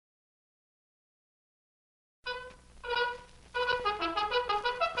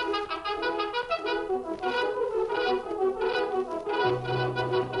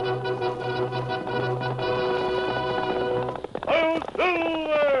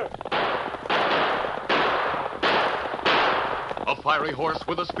fiery horse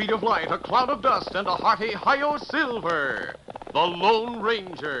with the speed of light, a cloud of dust, and a hearty hi-yo silver, the Lone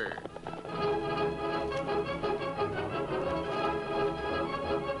Ranger.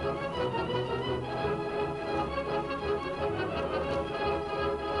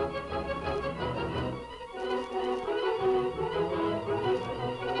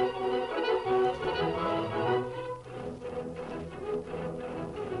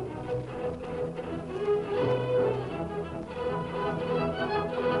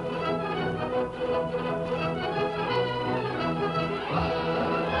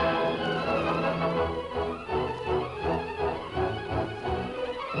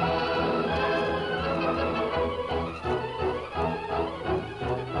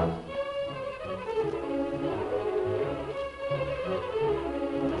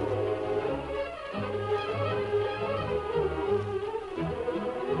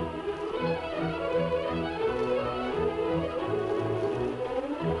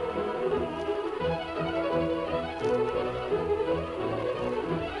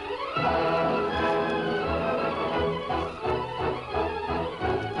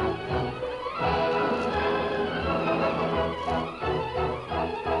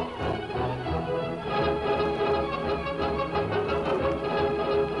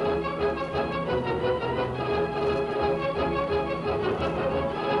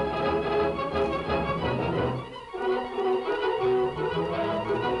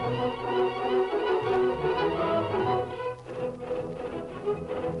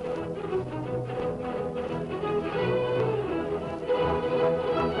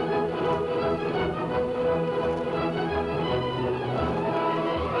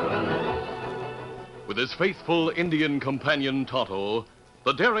 With his faithful Indian companion Tonto,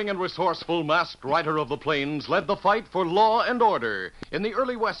 the daring and resourceful masked rider of the plains led the fight for law and order in the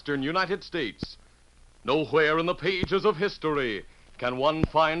early western United States. Nowhere in the pages of history can one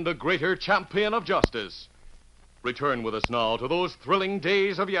find a greater champion of justice. Return with us now to those thrilling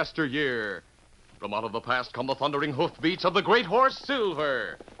days of yesteryear. From out of the past come the thundering hoofbeats of the great horse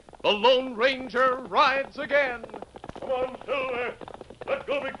Silver. The Lone Ranger rides again. Come on, Silver. Let's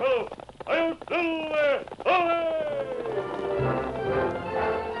go, big fellow. I'll Silver!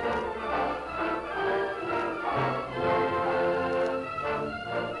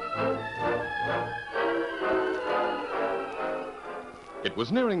 It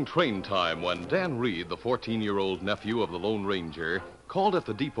was nearing train time when Dan Reed, the 14-year-old nephew of the Lone Ranger, called at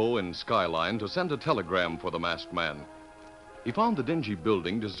the depot in Skyline to send a telegram for the masked man. He found the dingy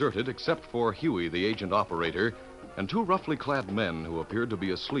building deserted except for Huey, the agent operator, and two roughly clad men who appeared to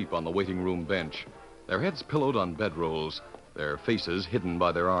be asleep on the waiting room bench, their heads pillowed on bedrolls, their faces hidden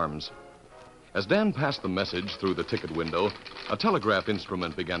by their arms. As Dan passed the message through the ticket window, a telegraph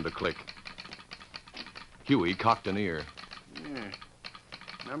instrument began to click. Huey cocked an ear. Yeah.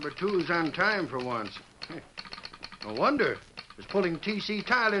 Number 2's on time for once. No wonder. It's pulling T.C.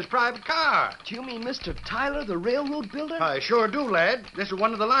 Tyler's private car. Do you mean Mr. Tyler, the railroad builder? I sure do, lad. This is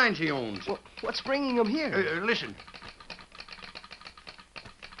one of the lines he owns. Well, what's bringing him here? Listen.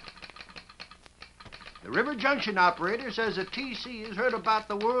 The River Junction operator says that T.C. has heard about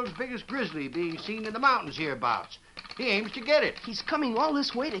the world's biggest grizzly being seen in the mountains hereabouts. He aims to get it. He's coming all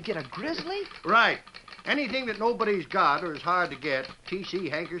this way to get a grizzly? Right. Anything that nobody's got or is hard to get, T.C.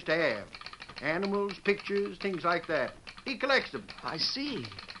 hankers to have. Animals, pictures, things like that. He collects them. I see.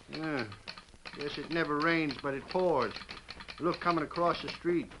 Yeah. Guess it never rains, but it pours. Look, coming across the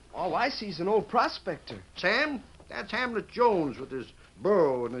street. All I see is an old prospector. Sam, that's Hamlet Jones with his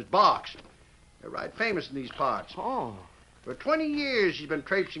burro and his box. They're right famous in these parts. Oh. For 20 years, he's been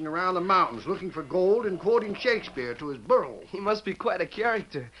traipsing around the mountains looking for gold and quoting Shakespeare to his burro. He must be quite a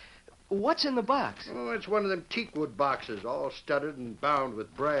character. What's in the box? Oh, it's one of them teakwood boxes, all studded and bound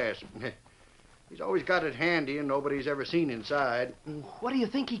with brass. He's always got it handy and nobody's ever seen inside. What do you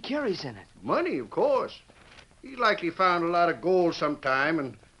think he carries in it? Money, of course. He likely found a lot of gold sometime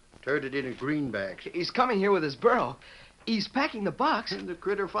and turned it into greenbacks. He's coming here with his burro. He's packing the box. And the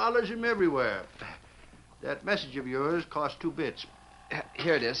critter follows him everywhere. That message of yours cost 2 bits.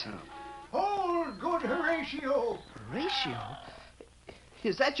 Here it is. Hold good Horatio. Horatio?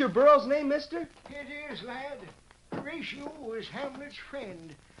 Is that your burro's name, mister? It is, lad. Horatio is Hamlet's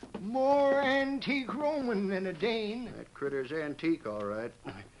friend. More antique Roman than a Dane. That critter's antique, all right.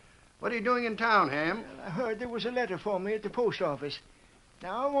 What are you doing in town, Ham? I heard there was a letter for me at the post office.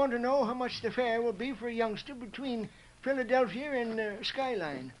 Now, I want to know how much the fare will be for a youngster between Philadelphia and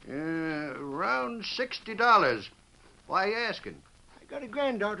Skyline. Around $60. Why are you asking? I got a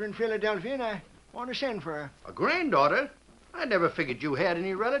granddaughter in Philadelphia, and I want to send for her. A granddaughter? I never figured you had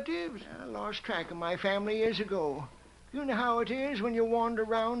any relatives. I lost track of my family years ago. You know how it is when you wander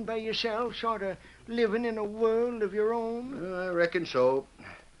around by yourself, sort of living in a world of your own? I reckon so.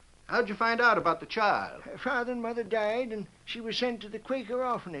 How'd you find out about the child? Her father and mother died, and she was sent to the Quaker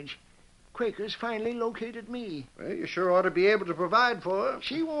orphanage. Quakers finally located me. Well, you sure ought to be able to provide for her.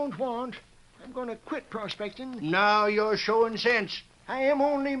 She won't want. I'm going to quit prospecting. Now you're showing sense. I am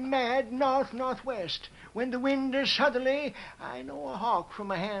only mad north-northwest. When the wind is southerly, I know a hawk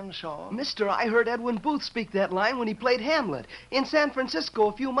from a handsaw. Mister, I heard Edwin Booth speak that line when he played Hamlet in San Francisco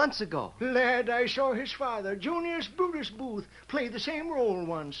a few months ago. Lad, I saw his father, Junius Brutus Booth, play the same role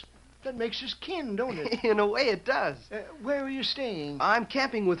once. That makes us kin, don't it? In a way, it does. Where are you staying? I'm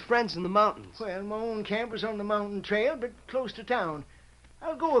camping with friends in the mountains. Well, my own camp is on the mountain trail, but close to town.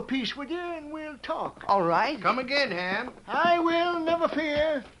 I'll go a piece with you, and we'll talk. All right. Come again, Ham. I will, never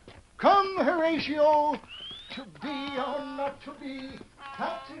fear. Come, Horatio. To be or not to be,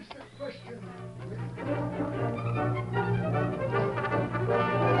 that is the question.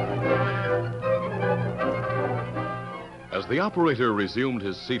 As the operator resumed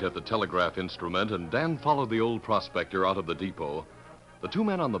his seat at the telegraph instrument and Dan followed the old prospector out of the depot, the two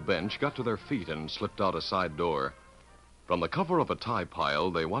men on the bench got to their feet and slipped out a side door. From the cover of a tie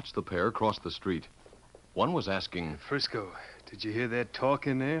pile, they watched the pair cross the street. One was asking, Frisco, did you hear that talk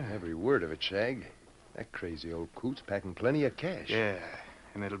in there? Every word of it, Shag. That crazy old coot's packing plenty of cash. Yeah,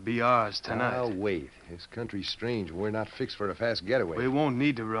 and it'll be ours tonight. Now, wait. This country's strange, and we're not fixed for a fast getaway. We won't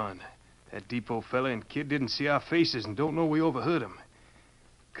need to run. That depot fella and kid didn't see our faces and don't know we overheard them.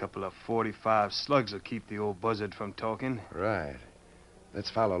 Couple of 45 slugs will keep the old buzzard from talking. Right. Let's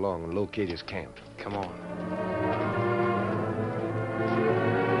follow along and locate his camp. Come on.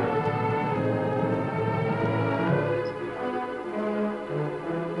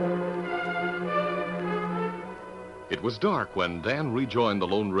 It was dark when Dan rejoined the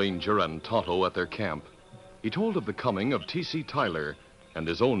Lone Ranger and Tonto at their camp. He told of the coming of T.C. Tyler and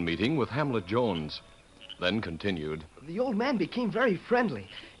his own meeting with Hamlet Jones. Then continued. The old man became very friendly.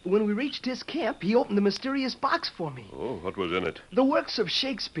 When we reached his camp, he opened the mysterious box for me. Oh, what was in it? The works of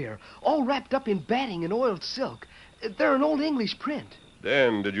Shakespeare, all wrapped up in batting and oiled silk. They're an old English print.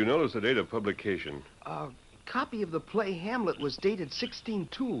 Dan, did you notice the date of publication? A copy of the play Hamlet was dated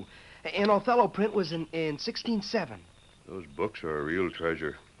 1602. An Othello print was in 1607. Those books are a real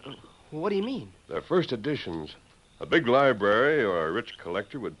treasure. What do you mean? They're first editions. A big library or a rich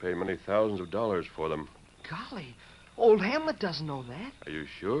collector would pay many thousands of dollars for them. Golly, old Hamlet doesn't know that. Are you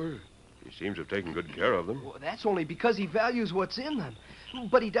sure? He seems to have taken good care of them. Well, that's only because he values what's in them.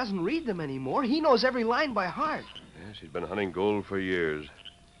 But he doesn't read them anymore. He knows every line by heart. Yes, he's been hunting gold for years,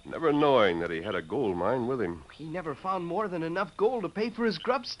 never knowing that he had a gold mine with him. He never found more than enough gold to pay for his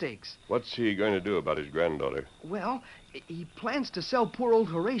grub stakes. What's he going to do about his granddaughter? Well, he plans to sell poor old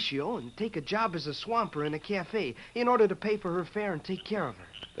Horatio and take a job as a swamper in a cafe in order to pay for her fare and take care of her.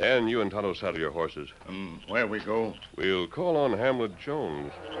 Dan, you and Tonto saddle your horses. Where we go? We'll call on Hamlet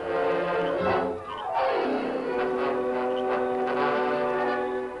Jones.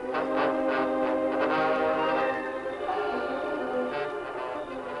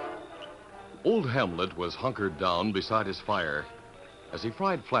 Old Hamlet was hunkered down beside his fire. As he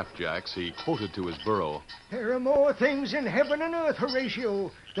fried flapjacks, he quoted to his burro. There are more things in heaven and earth,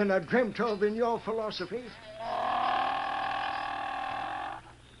 Horatio, than are dreamt of in your philosophy.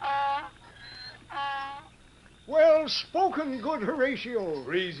 Well spoken, good Horatio.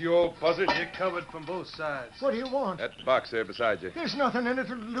 Freeze, you old buzzard. You're covered from both sides. What do you want? That box there beside you. There's nothing in it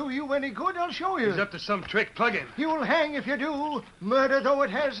that'll do you any good. I'll show you. He's up to some trick. Plug him. You'll hang if you do. Murder, though it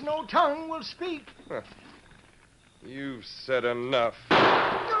has no tongue, will speak. You've said enough.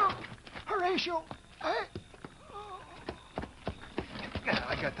 No, Horatio, I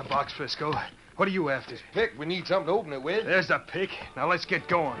got the box, Frisco. What are you after? Pick, we need something to open it with. There's the pick. Now let's get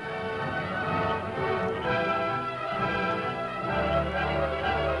going.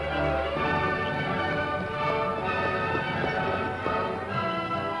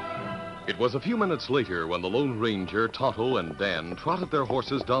 It was a few minutes later when the Lone Ranger, Tonto, and Dan trotted their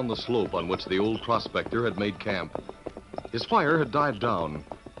horses down the slope on which the old prospector had made camp. His fire had died down,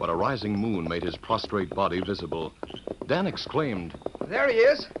 but a rising moon made his prostrate body visible. Dan exclaimed, There he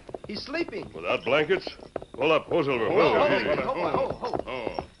is. He's sleeping. Without blankets? Pull up, Silver.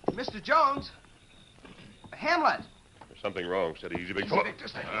 Oh. Mr. Jones. Hamlet. There's something wrong. Steady, easy, big fella.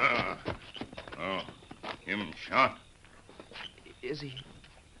 Him shot. Is he?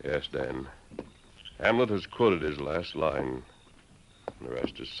 Yes, Dan. Hamlet has quoted his last line, and the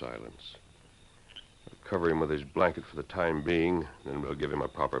rest is silence. We'll cover him with his blanket for the time being, then we'll give him a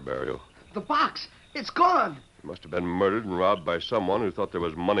proper burial. The box. It's gone. He must have been murdered and robbed by someone who thought there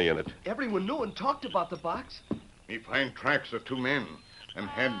was money in it. Everyone knew and talked about the box. Me find tracks of two men and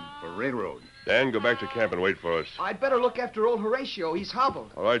head for railroad. Dan, go back to camp and wait for us. I'd better look after old Horatio. He's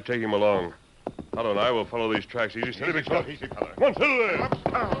hobbled. All right, take him along. Otto and I will follow these tracks. Easy, steady, big fella. Easy, fella. Come on, settle there.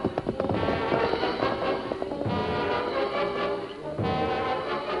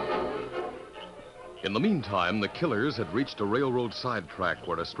 In the meantime, the killers had reached a railroad sidetrack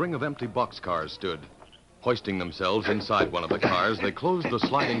where a string of empty boxcars stood. Hoisting themselves inside one of the cars, they closed the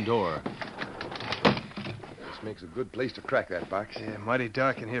sliding door. This makes a good place to crack that box. Yeah, mighty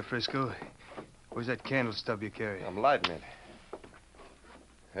dark in here, Frisco. Where's that candle stub you carry? I'm lighting it.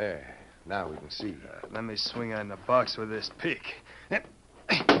 There. Now we can see. Let me swing on the box with this pick.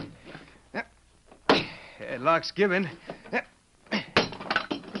 Lock's given.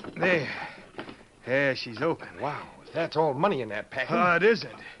 There. Yeah, she's open. Wow, if that's all money in that package. It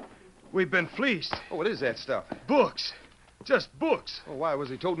isn't. We've been fleeced. Oh, what is that stuff? Books. Just books. Oh, why was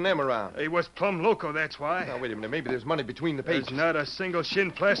he toting them around? He was plumb loco, that's why. Now, wait a minute. Maybe there's money between the pages. There's not a single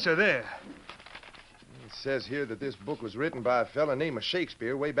shin plaster there. It says here that this book was written by a fella named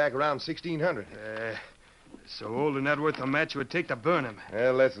Shakespeare way back around 1600. So old and not worth the match it would take to burn him.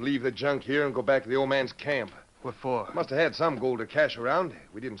 Well, let's leave the junk here and go back to the old man's camp. What for? Must have had some gold or cash around.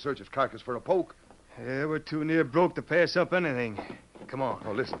 We didn't search his carcass for a poke. Yeah, we're too near broke to pass up anything. Come on.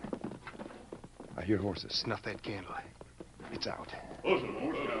 Oh, listen. I hear horses. Snuff that candle. It's out.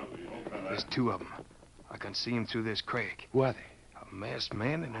 There's two of them. I can see them through this crack. Who are they? A masked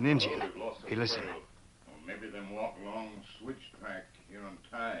man and an Indian. Hey, listen. Maybe them walk along switch track here on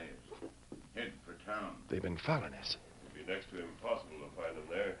ties. Head for town. They've been following us. It'd be next to impossible to find them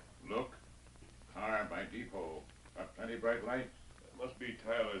there. Look. Car by depot. Got plenty bright lights. That must be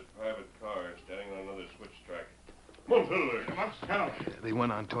Tyler's private car standing on another switch track. Come on, settle there. Come on, scout. They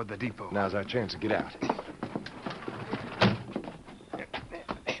went on toward the depot. Now's our chance to get out.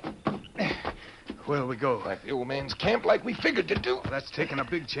 Where'll we go? Back to the old man's camp like we figured to do. That's taking a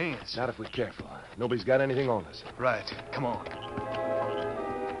big chance. Not if we're careful. Nobody's got anything on us. Right. Come on.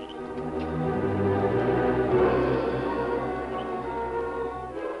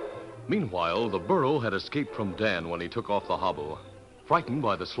 Meanwhile, the burro had escaped from Dan when he took off the hobble. Frightened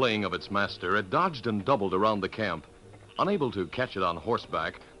by the slaying of its master, it dodged and doubled around the camp. Unable to catch it on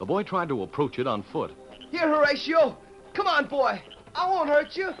horseback, the boy tried to approach it on foot. Here, Horatio. Come on, boy. I won't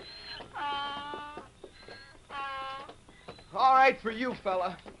hurt you. All right for you,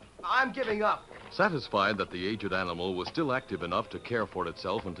 fella. I'm giving up. Satisfied that the aged animal was still active enough to care for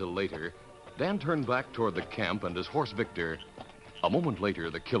itself until later, Dan turned back toward the camp and his horse Victor. A moment later,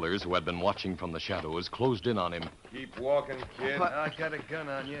 the killers, who had been watching from the shadows, closed in on him. Keep walking, kid. But- I got a gun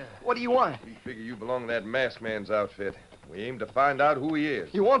on you. What do you want? We figure you belong to that masked man's outfit. We aim to find out who he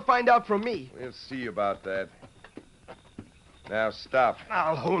is. You won't find out from me. We'll see about that. Now, stop.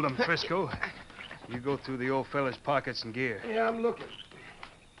 I'll hold him, Frisco. You go through the old fella's pockets and gear. Yeah, I'm looking.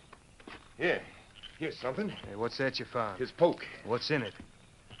 Here. Here's something. Hey, what's that you found? His poke. What's in it?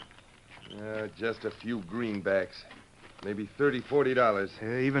 Just a few greenbacks. Maybe $30,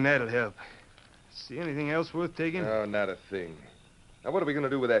 $40. Even that'll help. See anything else worth taking? No, not a thing. Now, what are we going to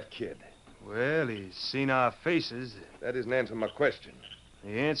do with that kid? Well, he's seen our faces. That isn't answering my question.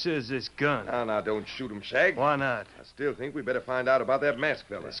 The answer is this gun. Now, don't shoot him, Shag. Why not? I still think we better find out about that masked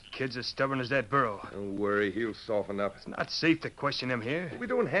fella. This kid's as stubborn as that burro. Don't worry, he'll soften up. It's not safe to question him here. We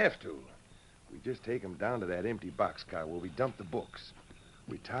don't have to. We just take him down to that empty boxcar where we dump the books.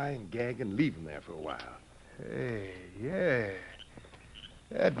 We tie and gag and leave him there for a while. Hey, yeah.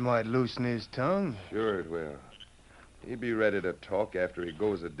 That might loosen his tongue. Sure it will. He'll be ready to talk after he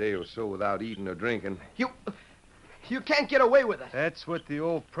goes a day or so without eating or drinking. You can't get away with it. That's what the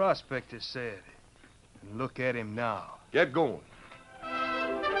old prospector said. And look at him now. Get going.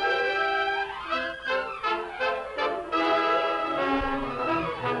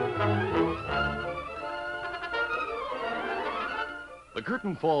 The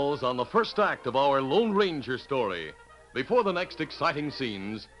curtain falls on the first act of our Lone Ranger story. Before the next exciting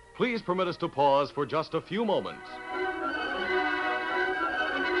scenes, please permit us to pause for just a few moments.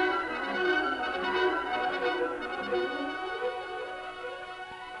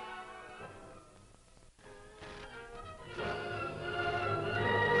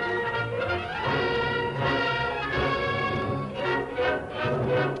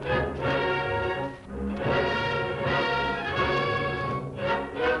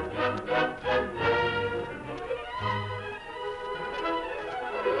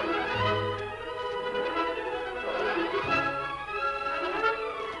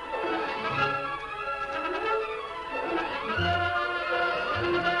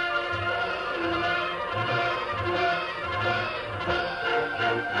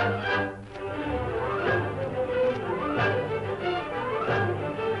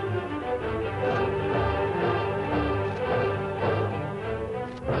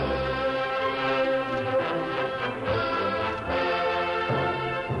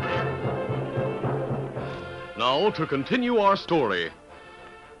 now, to continue our story.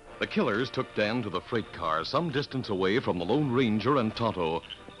 The killers took Dan to the freight car some distance away from the Lone Ranger and Tonto,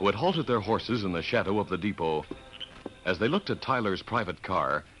 who had halted their horses in the shadow of the depot. As they looked at Tyler's private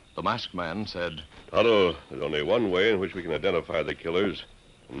car, the masked man said, Tonto, there's only one way in which we can identify the killers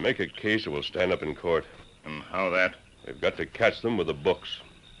and make a case that will stand up in court. And how that? We've got to catch them with the books.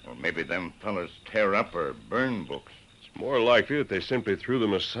 Or maybe them fellas tear up or burn books. It's more likely that they simply threw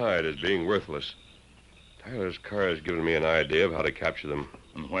them aside as being worthless. Tyler's car has given me an idea of how to capture them.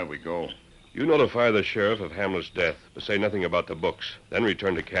 And where we go? You notify the sheriff of Hamlet's death, but say nothing about the books. Then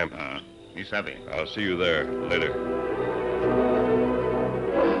return to camp. Me savvy. I'll see you there later.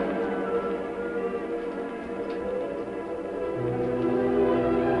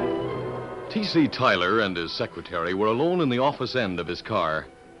 T.C. Tyler and his secretary were alone in the office end of his car.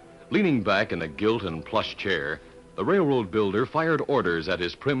 Leaning back in a gilt and plush chair, the railroad builder fired orders at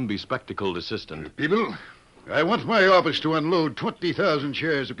his prim, bespectacled assistant. People, I want my office to unload 20,000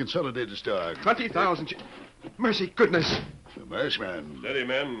 shares of Consolidated Stock. 20,000 Mercy, goodness. The masked man. Steady,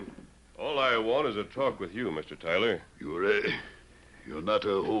 men. All I want is a talk with you, Mr. Tyler. You're not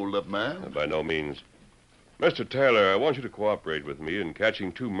a hold-up man? By no means. Mr. Tyler, I want you to cooperate with me in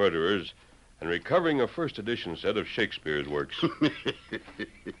catching 2 murderers and recovering a first edition set of Shakespeare's works.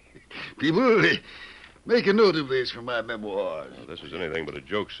 People, make a note of this for my memoirs. Well, this is anything but a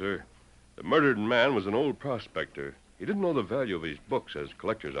joke, sir. The murdered man was an old prospector. He didn't know the value of his books as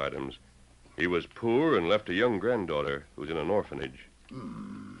collector's items. He was poor and left a young granddaughter who's in an orphanage.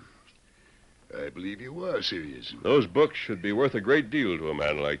 I believe you are serious. Those books should be worth a great deal to a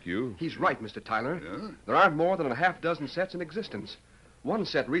man like you. He's right, Mr. Tyler. Yeah? There aren't more than a half dozen sets in existence. One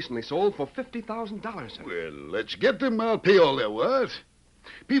set recently sold for $50,000. Well, let's get them. I'll pay all they're worth.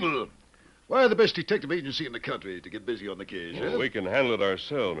 People, why the best detective agency in the country to get busy on the case? Well, we can handle it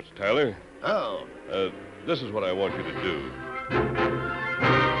ourselves, Mr. Tyler. How? This is what I want you to do.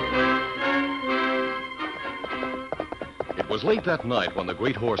 It was late that night when the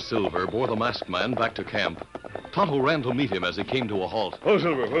great horse Silver bore the masked man back to camp. Tonto ran to meet him as he came to a halt. Oh,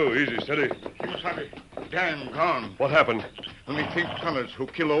 Silver, whoa, easy, steady. Me savvy. Dan gone. What happened? Only 3 fellas who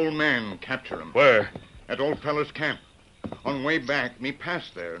kill old man capture him. Where? At old fella's camp. On way back, me pass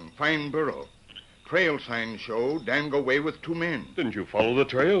there and find burro. Trail signs show Dan go away with 2 men. Didn't you follow the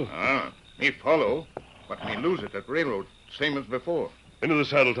trail? Me follow, but me lose it at railroad, same as before. Into the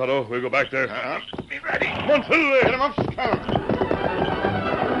saddle, Tonto. We'll go back there. Be ready. Come on, Silver. Get him up, Scout.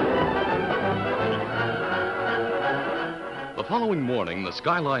 The following morning, the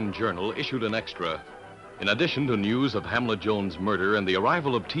Skyline Journal issued an extra. In addition to news of Hamlet Jones' murder and the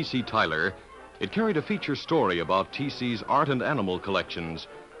arrival of T.C. Tyler, it carried a feature story about T.C.'s art and animal collections,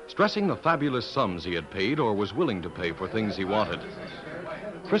 stressing the fabulous sums he had paid or was willing to pay for things he wanted.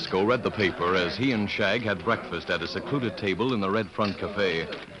 Frisco read the paper as he and Shag had breakfast at a secluded table in the Red Front Cafe.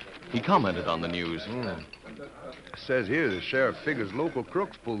 He commented on the news. Says here the sheriff figures local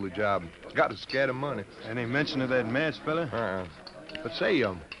crooks pulled the job. Got to scatter money. Any mention of that masked fella? But say,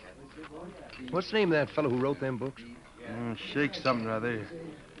 what's the name of that fellow who wrote them books? Shake something or other.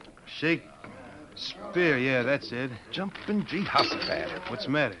 Shake Spear, yeah, that's it. Jumping Jehoshaphat. What's the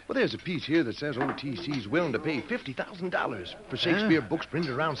matter? Well, there's a piece here that says OTC's willing to pay $50,000 for Shakespeare books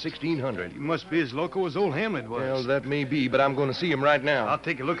printed around 1600. He must be as loco as old Hamlet was. Well, that may be, but I'm going to see him right now. I'll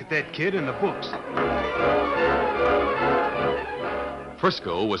take a look at that kid and the books.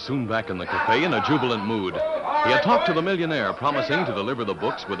 Frisco was soon back in the cafe in a jubilant mood. He had talked to the millionaire, promising to deliver the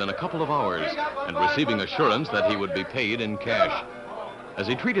books within a couple of hours and receiving assurance that he would be paid in cash. As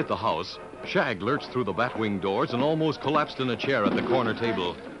he treated the house, Shag lurched through the batwing doors and almost collapsed in a chair at the corner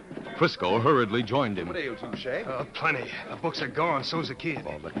table. Frisco hurriedly joined him. What ails you, Shag? Plenty. The books are gone, so's the kid.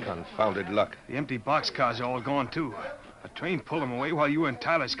 Oh, the confounded luck. The empty boxcars are all gone, too. A train pulled them away while you were in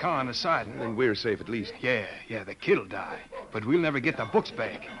Tyler's car on the side. Then we're safe at least. Yeah, the kid'll die. But we'll never get the books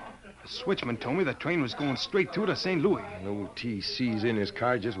back. The switchman told me the train was going straight through to St. Louis. And old TC's in his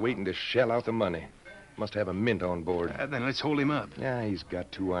car just waiting to shell out the money. Must have a mint on board. Then let's hold him up. Yeah, he's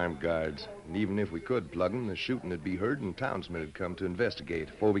got 2 armed guards. And even if we could plug him, the shooting would be heard and townsmen would come to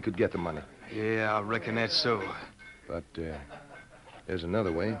investigate before we could get the money. Yeah, I reckon that's so. But there's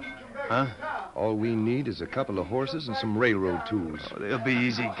another way. Huh? All we need is a couple of horses and some railroad tools. Oh, they'll be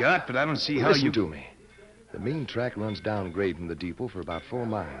easy got, but I don't see how Listen to me. The main track runs down grade from the depot for about 4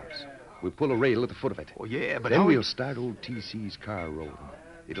 miles. We'll pull a rail at the foot of it. Oh, yeah, but then how we'll start old TC's car rolling.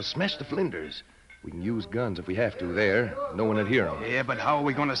 It'll smash the flinders. We can use guns if we have to there. No one would hear them. Yeah, but how are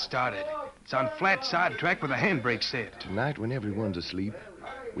we going to start it? It's on flat side track with a handbrake set. Tonight, when everyone's asleep,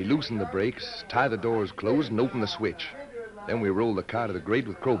 we loosen the brakes, tie the doors closed, and open the switch. Then we roll the car to the grate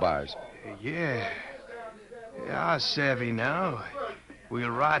with crowbars. Yeah. Yeah, savvy now. We'll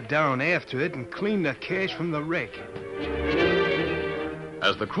ride down after it and clean the cash from the wreck.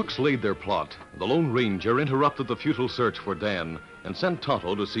 As the crooks laid their plot, the Lone Ranger interrupted the futile search for Dan and sent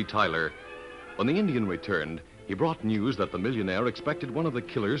Tonto to see Tyler. When the Indian returned, he brought news that the millionaire expected one of the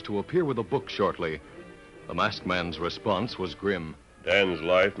killers to appear with a book shortly. The masked man's response was grim. Dan's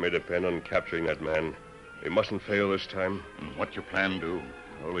life may depend on capturing that man. We mustn't fail this time. What your plan do?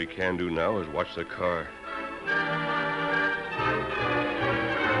 All we can do now is watch the car.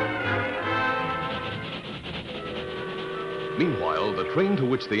 Meanwhile, the train to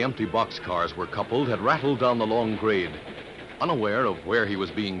which the empty boxcars were coupled had rattled down the long grade. Unaware of where he was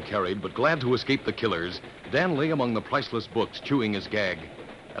being carried, but glad to escape the killers, Dan lay among the priceless books, chewing his gag.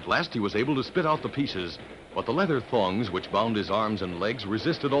 At last he was able to spit out the pieces, but the leather thongs which bound his arms and legs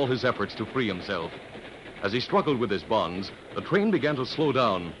resisted all his efforts to free himself. As he struggled with his bonds, the train began to slow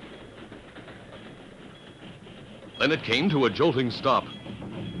down. Then it came to a jolting stop.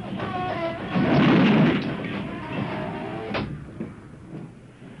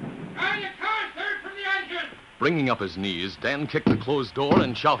 Bringing up his knees, Dan kicked the closed door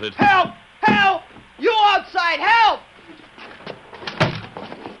and shouted, Help! Help! You outside! Help!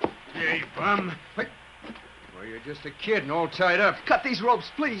 Hey, bum. Well, you're just a kid and all tied up. Cut these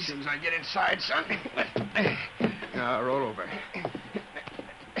ropes, please. As soon as I get inside, son. Now, roll over.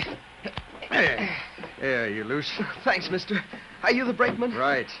 There, you loose. Thanks, mister. Are you the brakeman?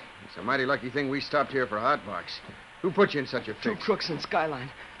 Right. It's a mighty lucky thing we stopped here for a hot box. Who put you in such a fix? 2 crooks in Skyline.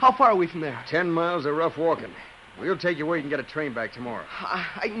 How far are we from there? 10 miles of rough walking. We'll take you where you can get a train back tomorrow.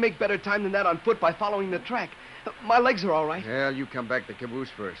 I can make better time than that on foot by following the track. My legs are all right. Well, you come back to the caboose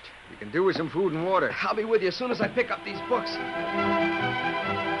first. You can do with some food and water. I'll be with you as soon as I pick up these books.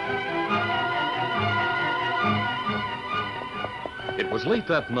 It was late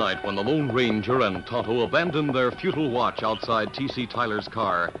that night when the Lone Ranger and Tonto abandoned their futile watch outside T.C. Tyler's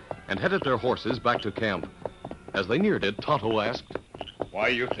car and headed their horses back to camp. As they neared it, Tonto asked, Why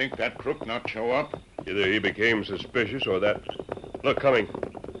you think that crook not show up? Either he became suspicious or that... Look, coming.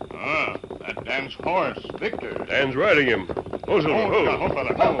 Ah, that Dan's horse, Victor. Dan's riding him. Hold,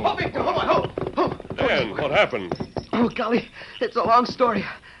 fella, Oh, Victor, hold on, hold. Dan, what happened? Oh, golly, it's a long story.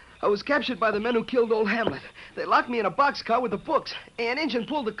 I was captured by the men who killed old Hamlet. They locked me in a boxcar with the books. An engine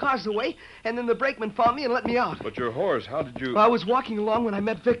pulled the cars away, and then the brakeman found me and let me out. But your horse, how did you... I was walking along when I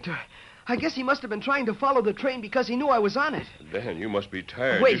met Victor. I guess he must have been trying to follow the train because he knew I was on it. Dan, you must be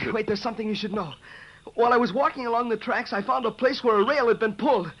tired. Wait, there's something you should know. While I was walking along the tracks, I found a place where a rail had been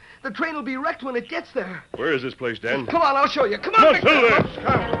pulled. The train will be wrecked when it gets there. Where is this place, Dan? Come on, I'll show you. Come on, Victor. Let's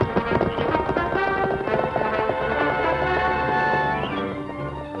go.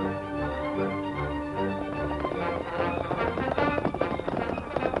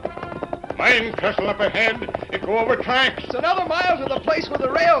 Mine trestle up ahead. It go over tracks. It's another mile to the place where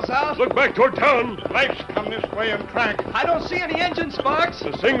the rail's out. Look back toward town. Lights come this way on track. I don't see any engine sparks.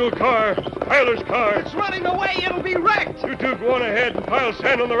 A single car. Tyler's car. It's running away. It'll be wrecked. You two go on ahead and pile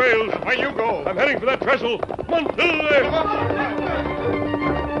sand on the rails. Where you go? I'm heading for that trestle. Come on, to the left.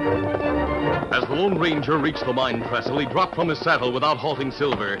 As the Lone Ranger reached the mine trestle, he dropped from his saddle without halting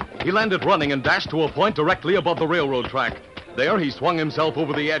Silver. He landed running and dashed to a point directly above the railroad track. There, he swung himself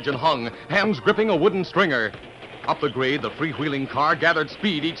over the edge and hung, hands gripping a wooden stringer. Up the grade, the freewheeling car gathered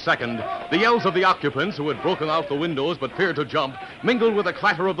speed each second. The yells of the occupants, who had broken out the windows but feared to jump, mingled with the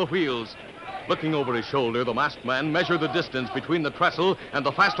clatter of the wheels. Looking over his shoulder, the masked man measured the distance between the trestle and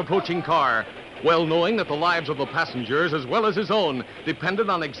the fast-approaching car, well knowing that the lives of the passengers, as well as his own, depended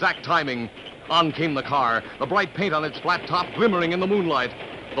on exact timing. On came the car, the bright paint on its flat top glimmering in the moonlight.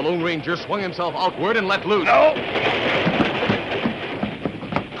 The Lone Ranger swung himself outward and let loose. No!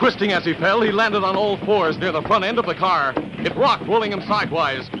 Twisting as he fell, he landed on all fours near the front end of the car. It rocked, rolling him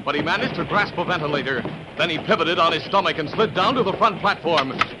sidewise, but he managed to grasp a ventilator. Then he pivoted on his stomach and slid down to the front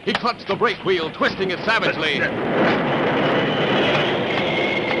platform. He clutched the brake wheel, twisting it savagely.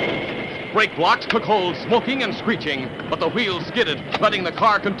 Brake blocks took hold, smoking and screeching, but the wheels skidded, letting the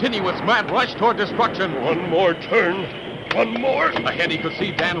car continue its mad rush toward destruction. One more turn. One more. Ahead he could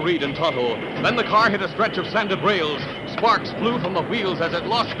see Dan Reed and Tonto. Then the car hit a stretch of sanded rails. Sparks flew from the wheels as it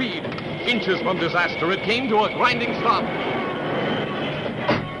lost speed. Inches from disaster, it came to a grinding stop.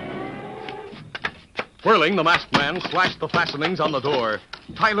 Whirling, the masked man slashed the fastenings on the door.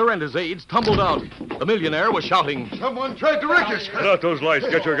 Tyler and his aides tumbled out. The millionaire was shouting. Someone tried to wreck us. Put out those lights.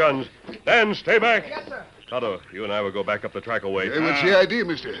 Get your guns. Dan, stay back. Yes, sir. Tonto, you and I will go back up the track away. Hey, what's the idea,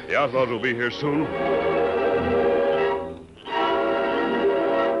 mister? The outlaws will be here soon.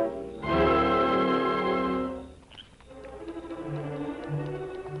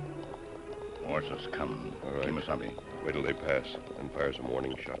 horses come. All right. Kimasabi. Wait till they pass, and fire some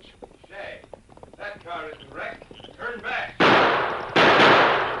warning shots. Say, that car is wrecked. Turn back.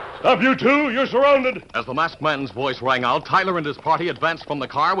 Stop, you two! You're surrounded! As the masked man's voice rang out, Tyler and his party advanced from the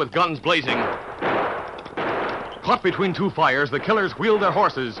car with guns blazing. Caught between two fires, the killers wheeled their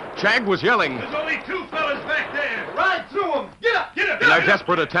horses. Shag was yelling. There's only two fellas back there. Ride through them. Get up, get up. In their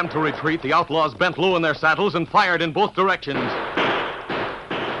desperate attempt to retreat, the outlaws bent low in their saddles and fired in both directions.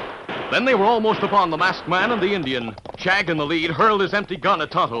 Then they were almost upon the masked man and the Indian. Shag, in the lead, hurled his empty gun at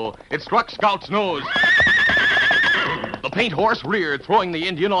Tonto. It struck Scout's nose. The paint horse reared, throwing the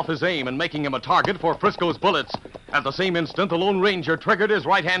Indian off his aim and making him a target for Frisco's bullets. At the same instant, the Lone Ranger triggered his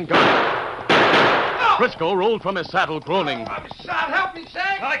right-hand gun. Frisco rolled from his saddle, groaning. I'm shot. Help me,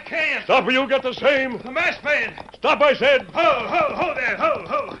 Shag. I can't. Stop or you'll get the same! The masked man. Stop, I said! Ho there,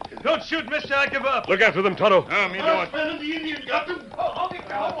 ho. Don't shoot, mister. I give up. Look after them, Tonto. Me do it. The Indian got them.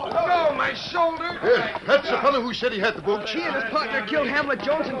 No, my shoulder. Yes, that's the fellow who said he had the books. He and his partner killed Hamlet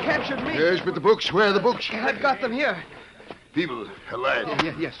Jones and captured me. Yes, but the books, where are the books? I've got them here. People, lad.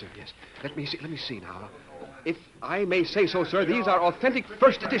 Yes, sir, yes. Let me see now. If I may say so, sir, these are authentic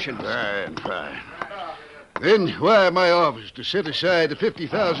first editions. Fine. Then why my office to set aside a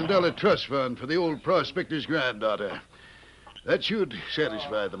 $50,000 trust fund for the old prospector's granddaughter? That should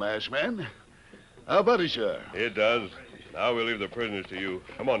satisfy the masked man. How about it, sir? It does. Now we'll leave the prisoners to you.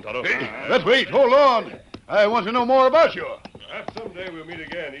 Come on, Tonto. Hey, but wait, hold on. I want to know more about you. Perhaps someday we'll meet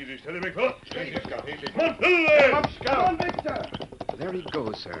again. Easy, steady, big fella. Easy, Scout. Easy. Come on, through there. Come on, Victor. There he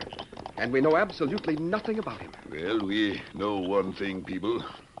goes, sir. And we know absolutely nothing about him. Well, we know one thing, people.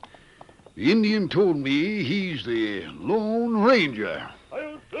 The Indian told me he's the Lone Ranger.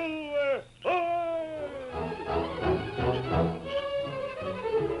 I'll through there.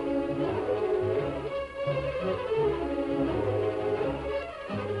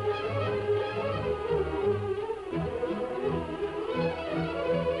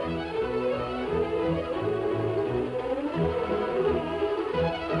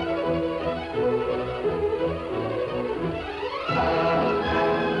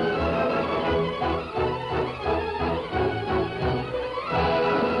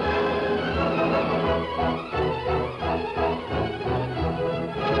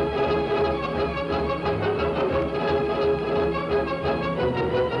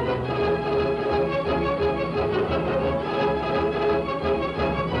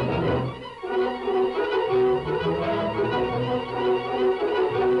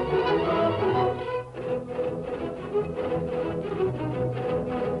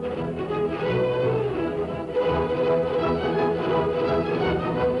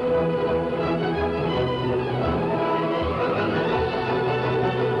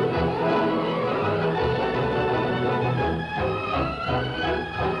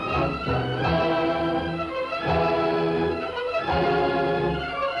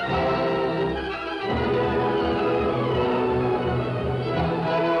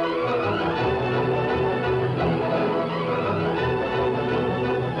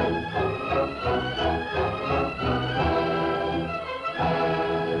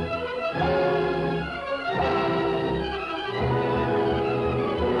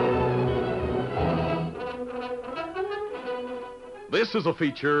 This is a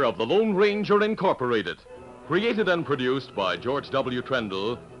feature of the Lone Ranger Incorporated. Created and produced by George W.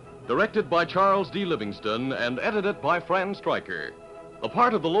 Trendle, directed by Charles D. Livingston, and edited by Fran Stryker. The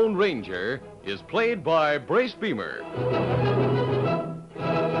part of the Lone Ranger is played by Brace Beamer.